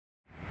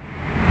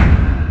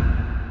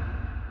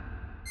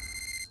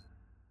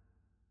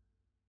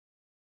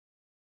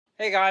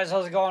Hey guys,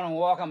 how's it going and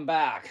welcome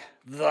back.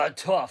 The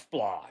Tuff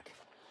Block.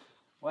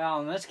 Well,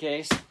 in this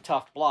case,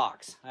 Tuff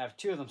Blocks. I have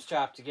two of them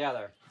strapped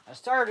together. I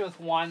started with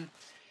one.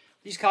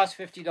 These cost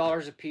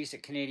 $50 a piece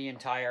at Canadian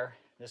Tire.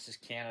 This is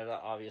Canada,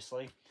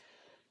 obviously.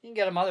 You can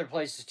get them other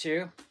places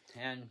too,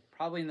 and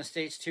probably in the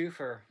States too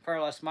for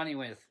far less money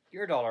with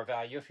your dollar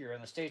value if you're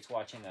in the States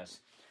watching this.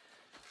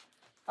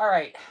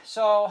 Alright,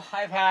 so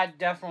I've had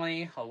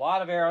definitely a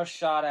lot of arrows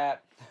shot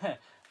at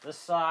this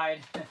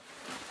side.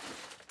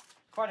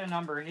 Quite a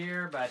number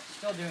here, but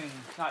still doing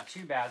not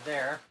too bad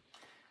there.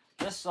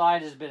 This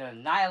side has been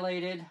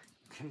annihilated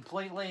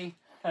completely.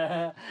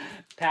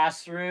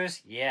 Pass-throughs,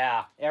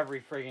 yeah,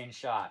 every friggin'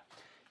 shot.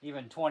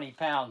 Even 20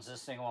 pounds,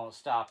 this thing won't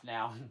stop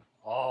now.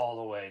 All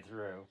the way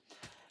through.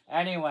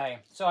 Anyway,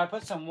 so I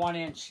put some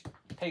 1-inch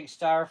pink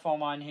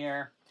styrofoam on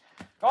here.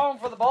 Going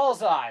for the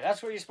bullseye.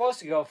 That's what you're supposed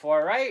to go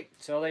for, right?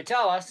 So they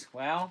tell us.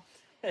 Well,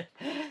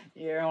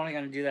 you're only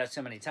going to do that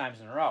so many times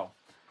in a row.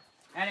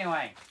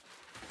 Anyway,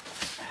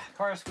 of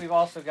course, we've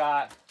also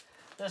got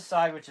this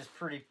side, which is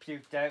pretty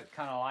puked out.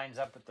 Kind of lines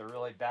up with the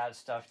really bad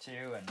stuff,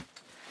 too. And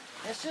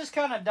it's just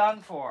kind of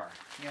done for,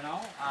 you know.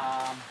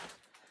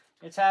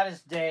 It's had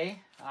its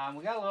day.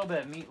 We got a little bit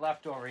of meat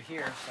left over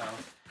here, so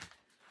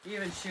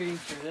even shooting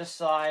through this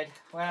side,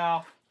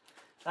 well,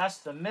 that's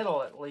the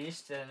middle at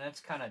least, and it's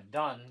kind of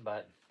done.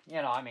 But,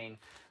 you know, I mean,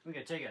 we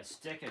could take a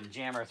stick and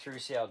jam her through,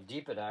 see how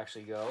deep it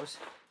actually goes.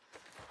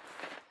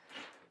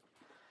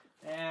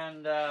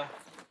 And,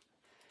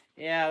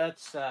 yeah,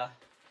 that's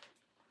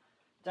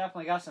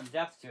definitely got some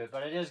depth to it,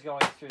 but it is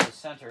going through the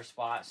center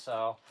spot,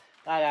 so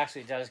that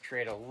actually does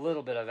create a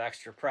little bit of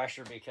extra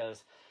pressure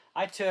because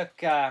I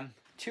took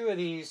two of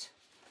these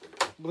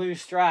blue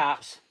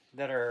straps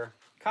that are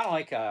kind of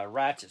like a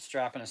ratchet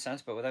strap in a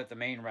sense, but without the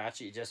main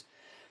ratchet. You just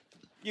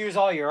use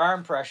all your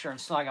arm pressure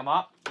and snug them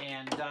up.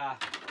 And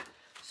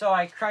so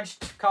I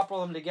crunched a couple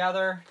of them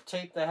together,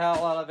 taped the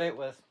hell out of it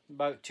with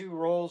about 2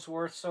 rolls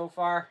worth so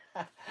far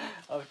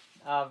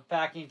of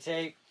packing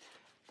tape.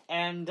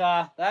 And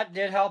that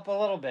did help a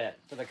little bit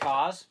for the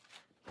cause.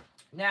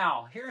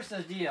 Now, here's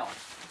the deal.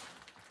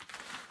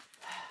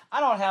 I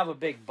don't have a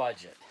big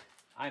budget.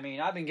 I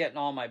mean, I've been getting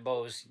all my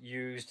bows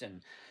used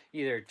and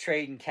either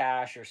trading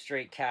cash or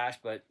straight cash,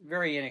 but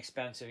very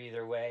inexpensive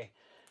either way.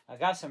 I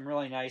got some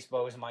really nice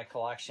bows in my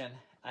collection,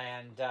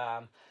 and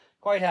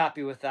quite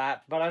happy with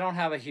that, but I don't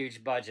have a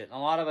huge budget. A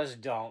lot of us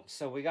don't,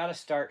 so we got to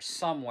start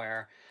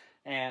somewhere.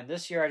 And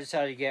this year I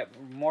decided to get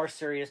more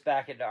serious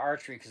back into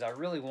archery because I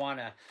really want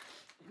to,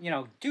 you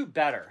know, do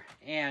better.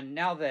 And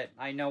now that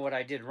I know what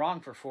I did wrong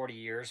for 40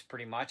 years,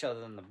 pretty much,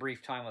 other than the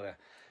brief time with a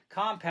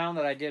compound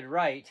that I did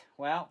right,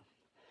 well,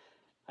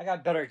 I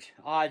got better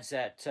odds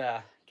at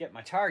get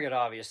my target,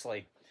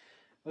 obviously.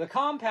 With a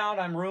compound,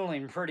 I'm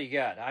ruling pretty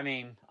good. I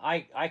mean,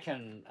 I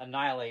can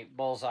annihilate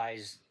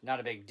bullseyes, not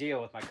a big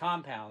deal with my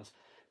compounds,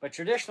 but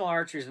traditional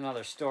archery is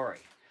another story.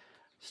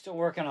 Still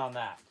working on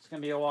that. It's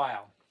going to be a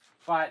while.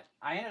 But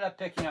I ended up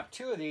picking up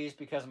 2 of these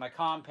because of my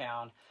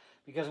compound,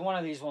 because one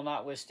of these will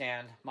not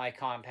withstand my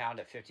compound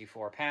at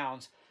 54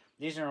 pounds.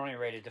 These are only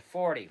rated to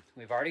 40.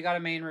 We've already got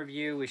a main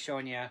review. We've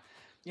shown you,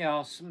 you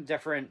know, some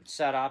different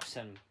setups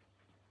and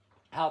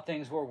how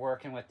things were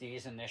working with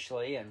these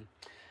initially. And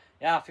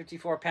yeah,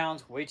 54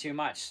 pounds, way too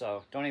much.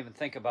 So don't even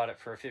think about it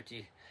for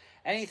 50.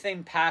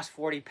 Anything past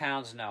 40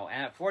 pounds, no.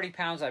 And at 40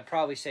 pounds, I'd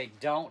probably say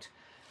don't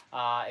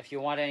if you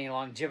want any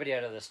longevity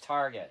out of this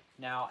target.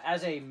 Now,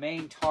 as a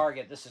main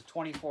target, this is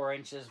 24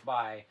 inches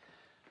by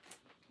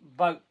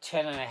about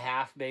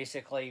 10.5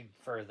 basically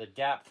for the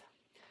depth.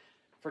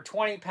 For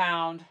 20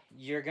 pound,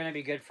 you're going to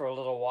be good for a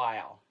little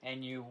while.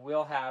 And you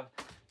will have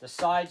the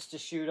sides to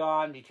shoot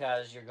on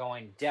because you're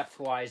going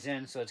depth-wise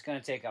in, so it's going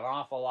to take an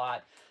awful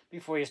lot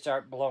before you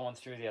start blowing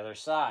through the other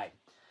side.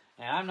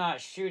 And I'm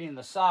not shooting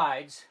the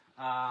sides,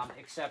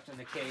 except in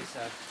the case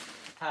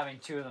of having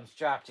 2 of them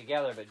strapped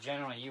together, but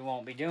generally you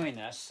won't be doing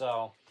this,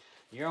 so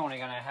you're only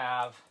going to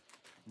have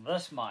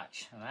this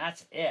much, and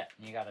that's it.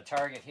 And you got a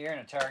target here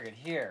and a target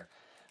here,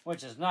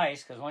 which is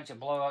nice, because once you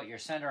blow out your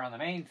center on the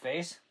main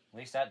face, at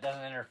least that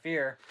doesn't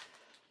interfere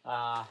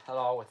at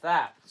all with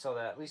that, so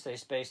that at least they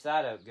space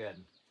that out good.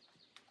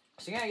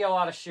 So you're going to get a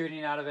lot of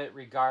shooting out of it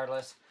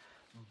regardless.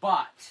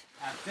 But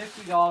at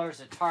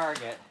 $50 a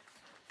target,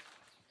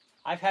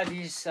 I've had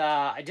these,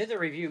 I did the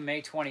review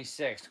May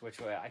 26th,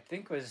 which I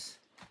think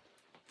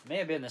may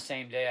have been the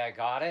same day I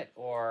got it,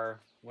 or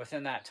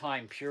within that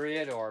time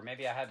period, or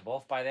maybe I had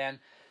both by then.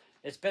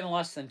 It's been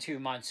less than 2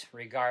 months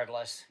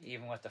regardless,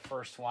 even with the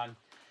first one.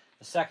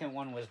 The second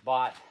one was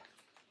bought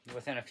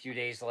within a few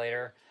days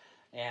later.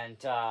 And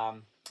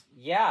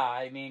yeah,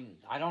 I mean,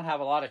 I don't have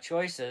a lot of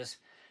choices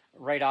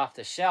right off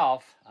the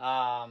shelf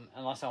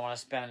unless I want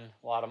to spend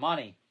a lot of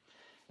money.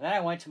 And then I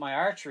went to my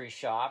archery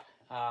shop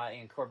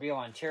in Corbeil,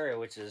 Ontario,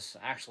 which is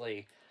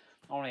actually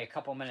only a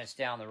couple minutes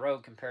down the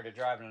road compared to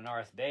driving to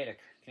North Bay to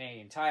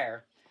Canadian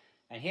Tire.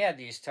 And he had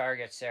these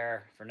targets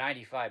there for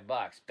 95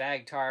 bucks,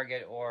 bag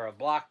target or a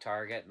block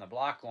target. And the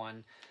block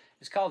one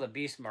is called the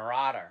Beast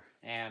Marauder.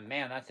 And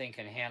man, that thing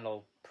can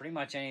handle pretty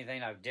much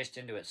anything I've dished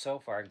into it so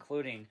far,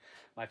 including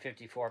my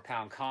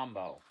 54-pound compound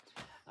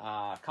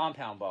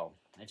bow.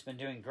 It's been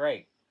doing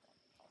great.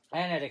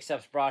 And it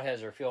accepts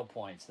broadheads or field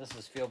points. This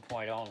is field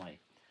point only.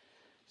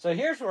 So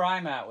here's where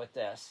I'm at with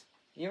this.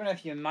 Even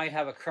if you might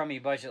have a crummy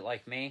budget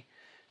like me,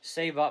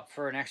 save up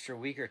for an extra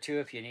week or two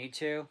if you need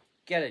to.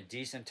 Get a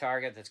decent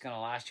target that's going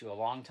to last you a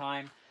long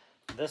time.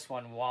 This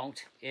one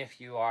won't if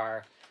you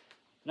are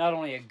not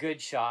only a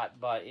good shot,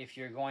 but if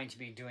you're going to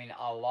be doing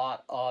a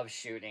lot of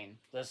shooting.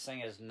 This thing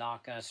is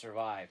not going to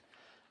survive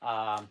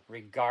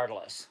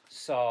regardless.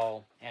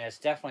 So, and it's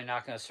definitely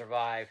not going to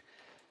survive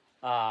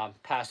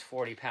past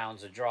 40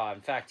 pounds of draw. In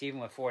fact, even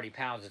with 40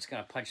 pounds, it's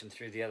going to punch them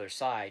through the other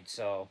side.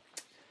 So,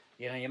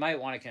 you know, you might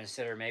want to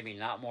consider maybe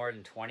not more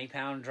than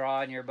 20-pound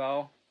draw in your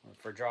bow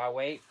for draw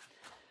weight.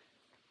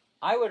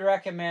 I would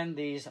recommend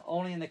these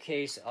only in the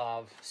case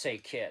of, say,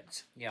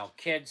 kids. You know,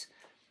 kids,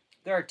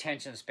 their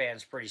attention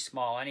span's pretty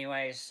small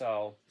anyway,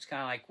 so it's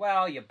kind of like,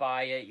 well, you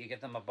buy it, you get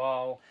them a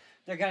bow,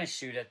 they're going to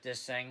shoot at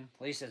this thing.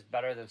 At least it's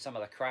better than some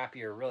of the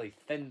crappier, really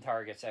thin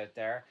targets out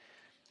there.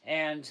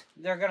 And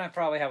they're going to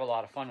probably have a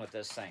lot of fun with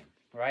this thing,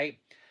 right?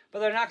 But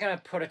they're not going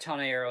to put a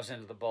ton of arrows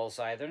into the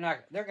bullseye.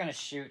 They're going to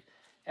shoot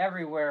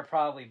everywhere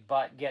probably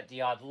but get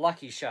the odd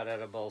lucky shot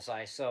at a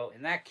bullseye. So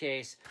in that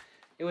case,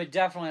 it would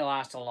definitely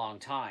last a long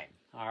time,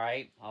 all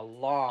right? A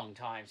long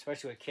time,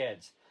 especially with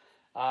kids.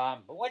 But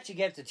once you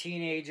get to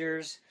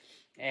teenagers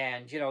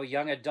and, you know,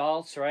 young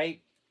adults, right?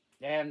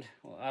 And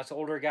well, us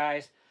older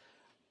guys,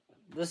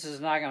 this is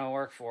not going to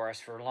work for us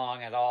for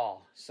long at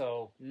all.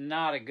 So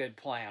not a good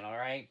plan, all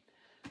right?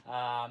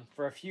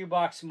 For a few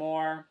bucks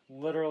more,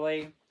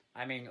 literally,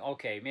 I mean,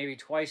 okay, maybe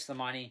twice the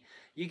money,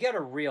 you get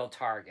a real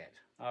target,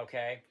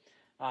 okay?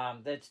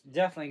 That's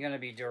definitely going to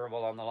be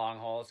durable on the long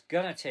haul. It's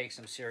going to take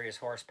some serious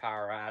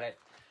horsepower at it,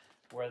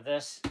 where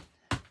this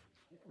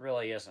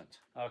really isn't,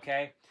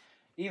 okay?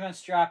 Even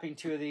strapping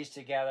two of these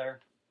together,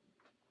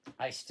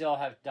 I still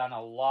have done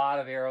a lot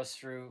of arrows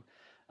through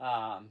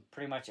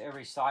pretty much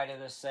every side of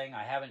this thing.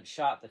 I haven't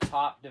shot the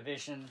top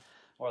division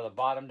or the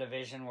bottom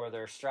division where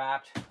they're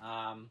strapped.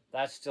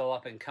 That's still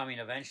up and coming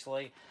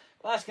eventually.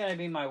 Well, that's going to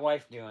be my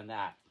wife doing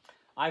that.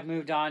 I've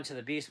moved on to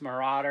the Beast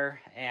Marauder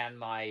and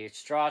my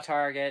straw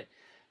target.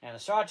 And the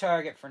straw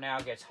target for now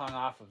gets hung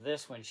off of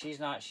this when she's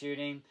not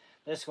shooting.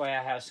 This way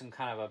I have some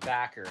kind of a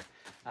backer.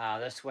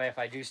 This way if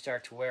I do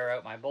start to wear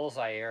out my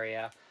bullseye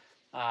area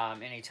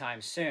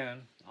anytime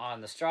soon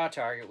on the straw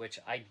target, which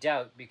I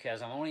doubt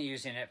because I'm only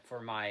using it for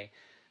my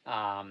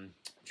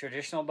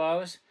traditional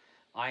bows,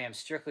 I am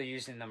strictly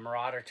using the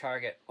Marauder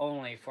target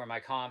only for my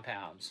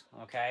compounds,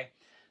 okay?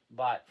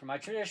 But for my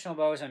traditional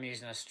bows, I'm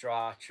using a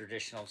straw,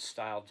 traditional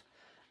styled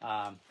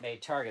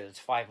made target that's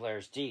 5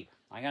 layers deep.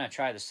 I'm going to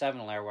try the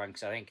 7-layer one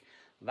because I think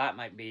that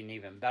might be an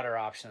even better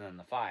option than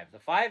the 5. The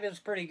 5 is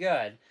pretty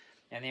good,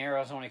 and the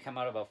arrows only come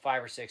out about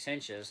 5 or 6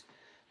 inches.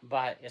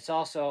 But it's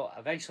also,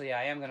 eventually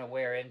I am going to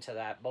wear into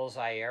that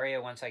bullseye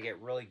area once I get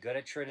really good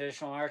at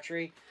traditional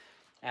archery.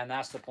 And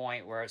that's the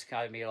point where it's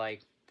got to be like,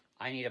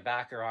 I need a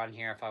backer on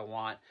here if I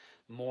want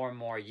more and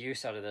more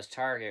use out of this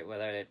target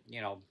without it,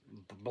 you know,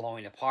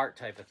 blowing apart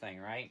type of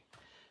thing, right?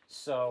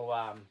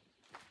 So,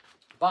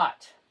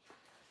 but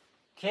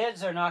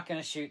kids are not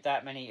going to shoot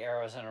that many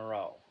arrows in a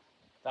row.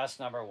 That's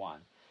number one.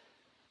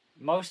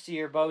 Most of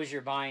your bows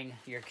you're buying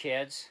your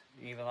kids,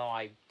 even though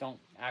I don't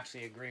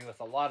actually agree with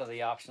a lot of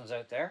the options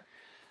out there,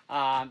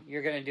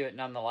 you're going to do it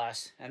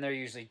nonetheless. And they're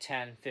usually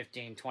 10,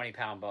 15,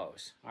 20-pound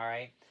bows, all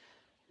right?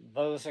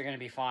 Those are going to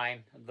be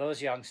fine.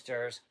 Those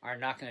youngsters are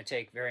not going to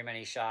take very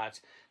many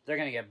shots. They're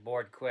going to get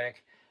bored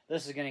quick.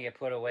 This is going to get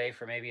put away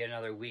for maybe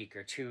another week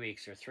or 2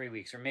 weeks or 3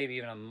 weeks or maybe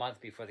even a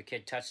month before the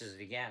kid touches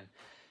it again.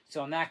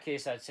 So in that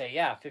case, I'd say,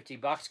 yeah,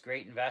 $50,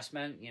 great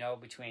investment, you know,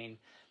 between,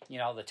 you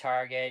know, the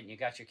target, you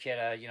got your kid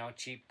a, you know,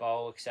 cheap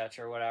bow,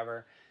 etc.,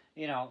 whatever.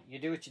 You know, you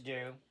do what you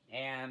do,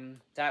 and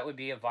that would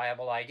be a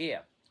viable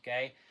idea,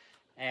 okay?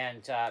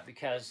 And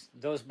because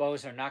those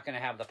bows are not going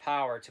to have the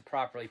power to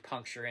properly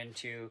puncture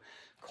into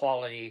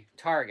quality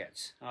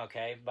targets,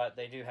 okay? But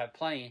they do have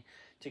plenty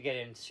to get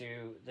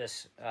into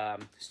this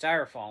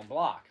styrofoam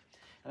block.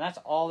 And that's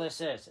all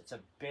this is. It's a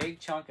big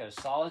chunk of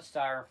solid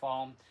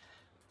styrofoam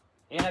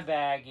in a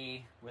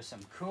baggie with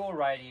some cool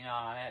writing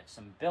on it,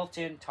 some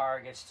built-in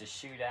targets to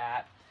shoot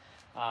at,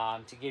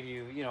 to give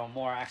you, you know,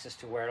 more access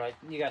to where, like,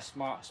 you got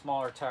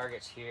smaller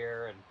targets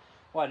here and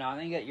whatnot. And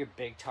then you got your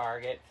big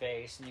target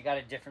face, and you got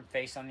a different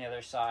face on the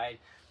other side.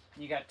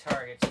 You got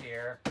targets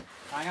here.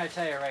 I'm going to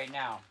tell you right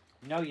now,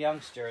 no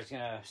youngster is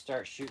going to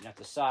start shooting at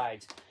the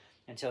sides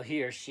until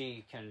he or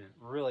she can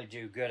really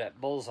do good at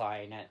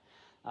bullseyeing it.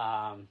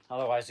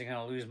 Otherwise, they're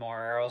going to lose more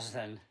arrows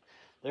than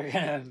they're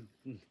going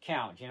to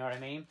count. You know what I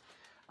mean?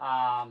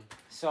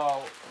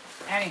 So,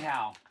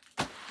 anyhow,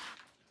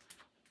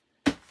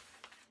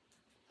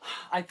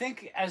 I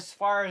think as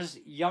far as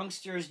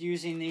youngsters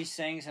using these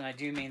things, and I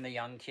do mean the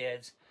young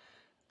kids,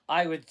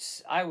 I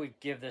would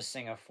give this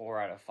thing a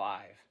 4 out of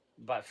 5.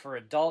 But for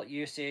adult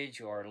usage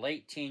or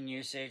late teen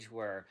usage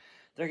where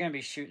they're going to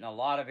be shooting a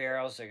lot of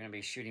arrows. They're going to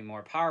be shooting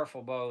more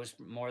powerful bows,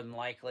 more than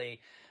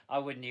likely. I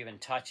wouldn't even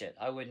touch it.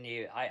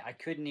 I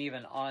couldn't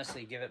even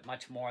honestly give it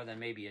much more than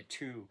maybe a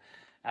 2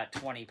 at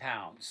 20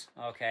 pounds,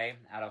 okay,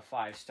 out of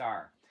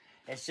 5-star.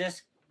 It's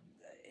just,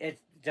 it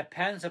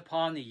depends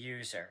upon the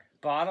user.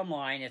 Bottom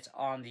line, it's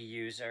on the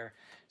user.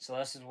 So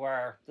this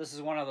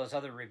is one of those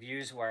other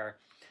reviews where,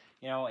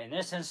 you know, in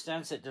this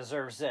instance, it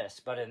deserves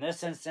this, but in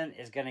this instance,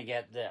 it's going to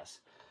get this.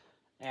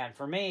 And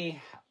for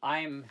me,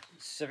 I'm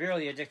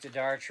severely addicted to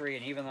archery,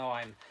 and even though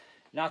I'm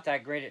not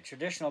that great at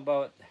traditional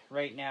bow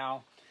right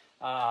now,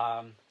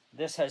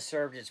 this has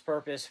served its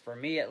purpose for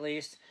me, at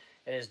least.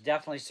 It is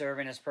definitely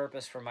serving its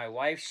purpose for my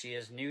wife. She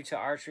is new to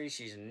archery.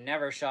 She's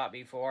never shot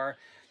before.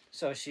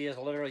 So she is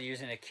literally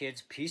using a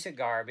kid's piece of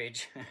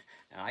garbage,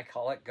 and I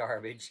call it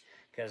garbage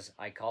because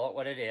I call it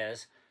what it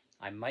is.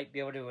 I might be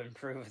able to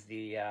improve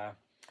the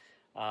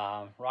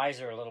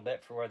riser a little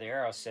bit for where the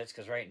arrow sits,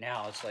 because right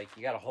now it's like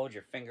you got to hold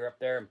your finger up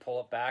there and pull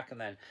it back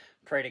and then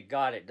pray to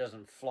God it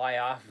doesn't fly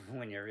off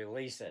when you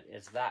release it.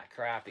 It's that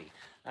crappy.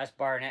 That's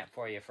Barnett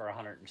for you for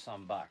 $100 and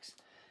some bucks.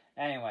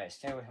 Anyway,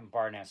 stay away from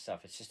Barnett stuff.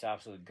 It's just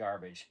absolute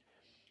garbage.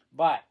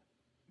 But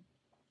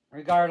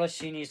regardless,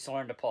 she needs to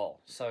learn to pull.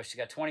 So she's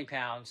got 20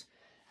 pounds,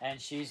 and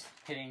she's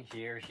hitting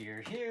here,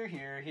 here, here,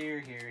 here, here,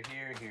 here,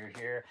 here, here,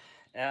 here.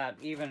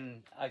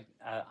 Even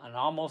an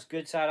almost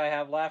good side I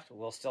have left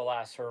will still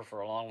last her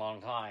for a long,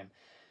 long time.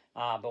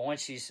 But when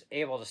she's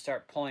able to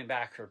start pulling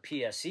back her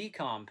PSE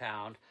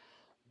compound,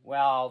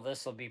 well,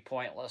 this will be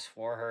pointless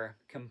for her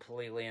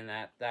completely. In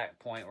that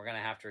point, we're going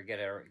to have to get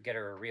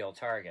her a real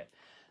target.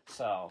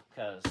 So,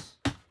 because,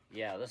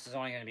 yeah, this is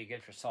only going to be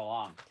good for so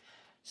long.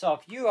 So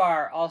if you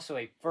are also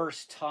a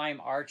first-time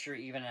archer,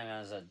 even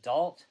as an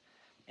adult,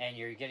 and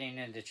you're getting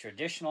into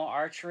traditional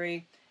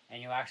archery,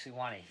 and you actually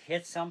want to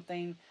hit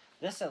something,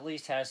 this at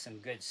least has some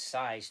good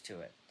size to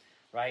it,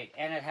 right?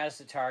 And it has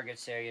the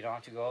targets there. You don't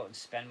have to go out and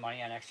spend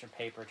money on extra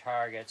paper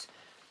targets.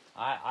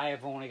 I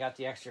have only got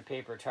the extra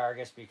paper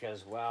targets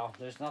because, well,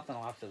 there's nothing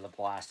left of the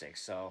plastic.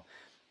 So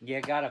you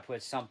got to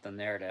put something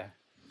there to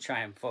try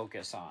and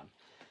focus on.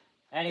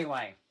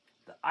 Anyway,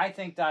 I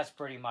think that's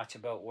pretty much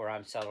about where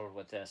I'm settled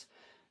with this.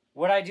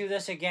 Would I do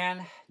this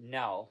again?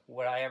 No.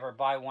 Would I ever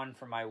buy one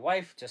for my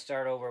wife to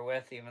start over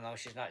with, even though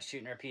she's not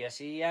shooting her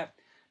PSE yet?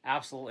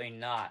 Absolutely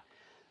not.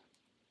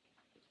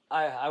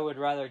 I would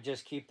rather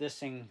just keep this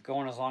thing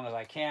going as long as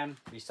I can.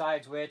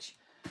 Besides which,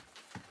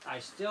 I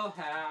still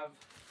have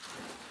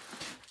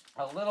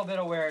a little bit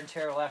of wear and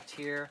tear left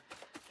here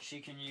she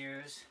can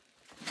use.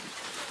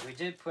 We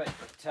did put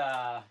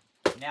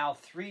now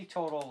 3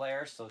 total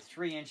layers, so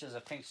 3 inches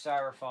of pink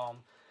styrofoam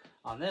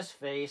on this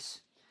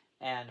face.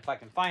 And if I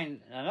can find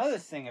another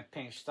thing of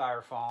pink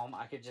styrofoam,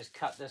 I could just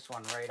cut this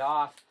one right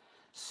off,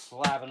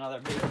 slap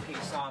another big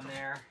piece on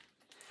there,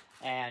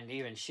 and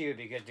even she would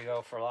be good to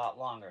go for a lot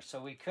longer.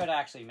 So we could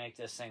actually make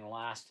this thing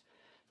last,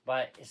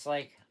 but it's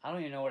like, I don't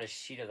even know what a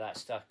sheet of that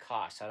stuff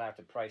costs. I'd have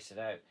to price it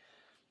out.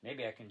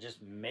 Maybe I can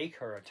just make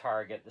her a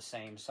target the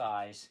same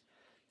size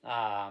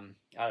out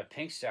of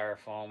pink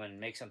styrofoam and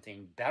make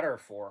something better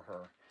for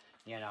her,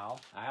 you know.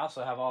 I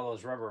also have all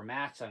those rubber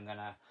mats I'm going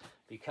to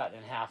be cut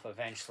in half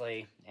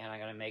eventually, and I'm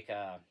going to make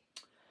a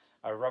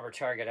rubber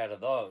target out of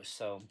those.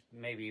 So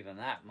maybe even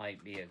that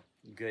might be a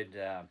good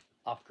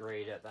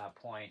upgrade at that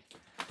point.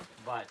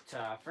 But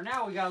for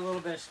now, we got a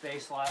little bit of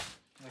space left.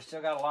 We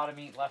still got a lot of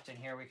meat left in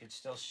here. We could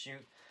still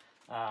shoot.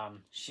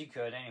 She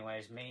could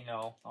anyways. Me,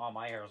 no. All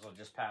my arrows will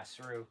just pass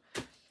through.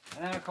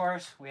 And then, of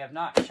course, we have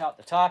not shot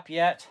the top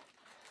yet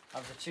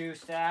of the 2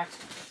 stacks.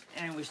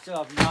 And we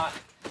still have not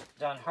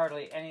done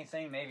hardly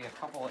anything. Maybe a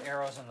couple of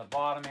arrows in the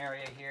bottom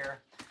area here.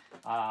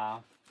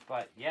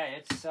 But, yeah,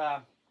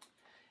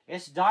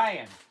 it's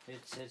dying.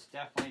 It's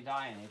definitely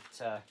dying.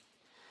 It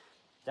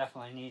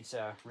definitely needs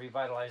a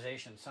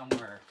revitalization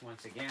somewhere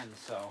once again.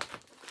 So,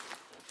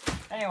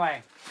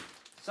 anyway,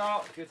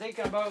 so if you're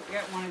thinking about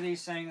getting one of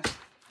these things,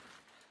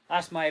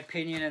 that's my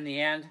opinion in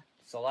the end.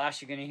 It's the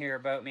last you're going to hear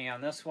about me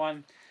on this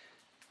one.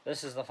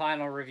 This is the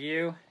final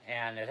review,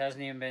 and it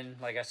hasn't even been,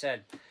 like I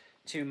said,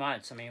 2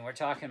 months. I mean, we're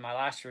talking my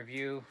last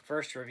review,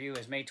 first review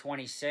is May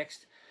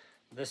 26th.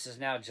 This is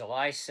now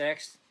July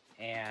 6th,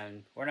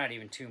 and we're not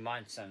even 2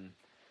 months. And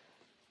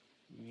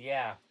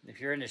yeah, if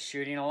you're into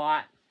shooting a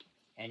lot,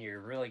 and you're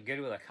really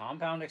good with a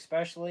compound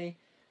especially,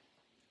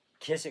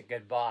 kiss it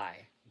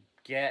goodbye.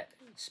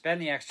 Spend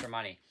the extra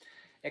money.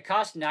 It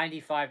costs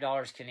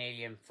 $95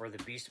 Canadian for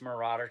the Beast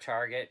Marauder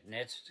target, and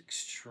it's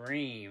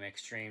extreme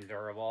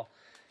durable.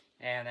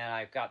 And then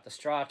I've got the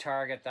straw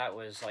target, that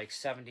was like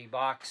 70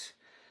 bucks.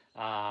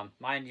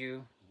 Mind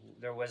you,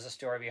 there was a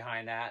story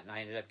behind that, and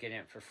I ended up getting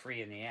it for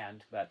free in the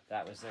end, but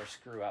that was their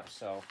screw up.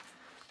 So,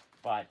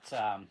 but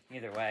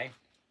either way,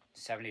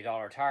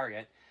 $70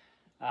 target.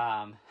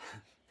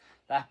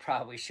 That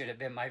probably should have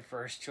been my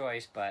first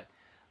choice, but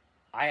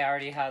I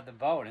already had the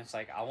bow, and it's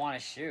like, I want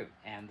to shoot.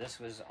 And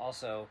this was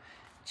also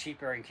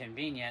cheaper and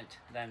convenient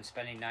than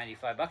spending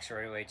 95 bucks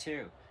right away,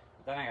 too.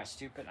 But then I got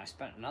stupid, and I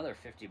spent another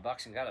 50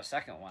 bucks and got a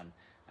second one.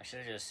 I should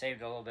have just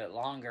saved a little bit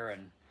longer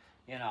and,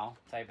 you know,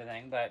 type of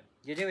thing. But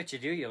you do what you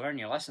do, you learn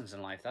your lessons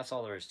in life. That's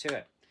all there is to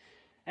it.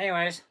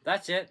 Anyways,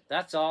 that's it.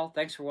 That's all.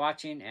 Thanks for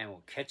watching, and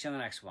we'll catch you on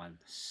the next one.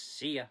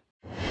 See ya.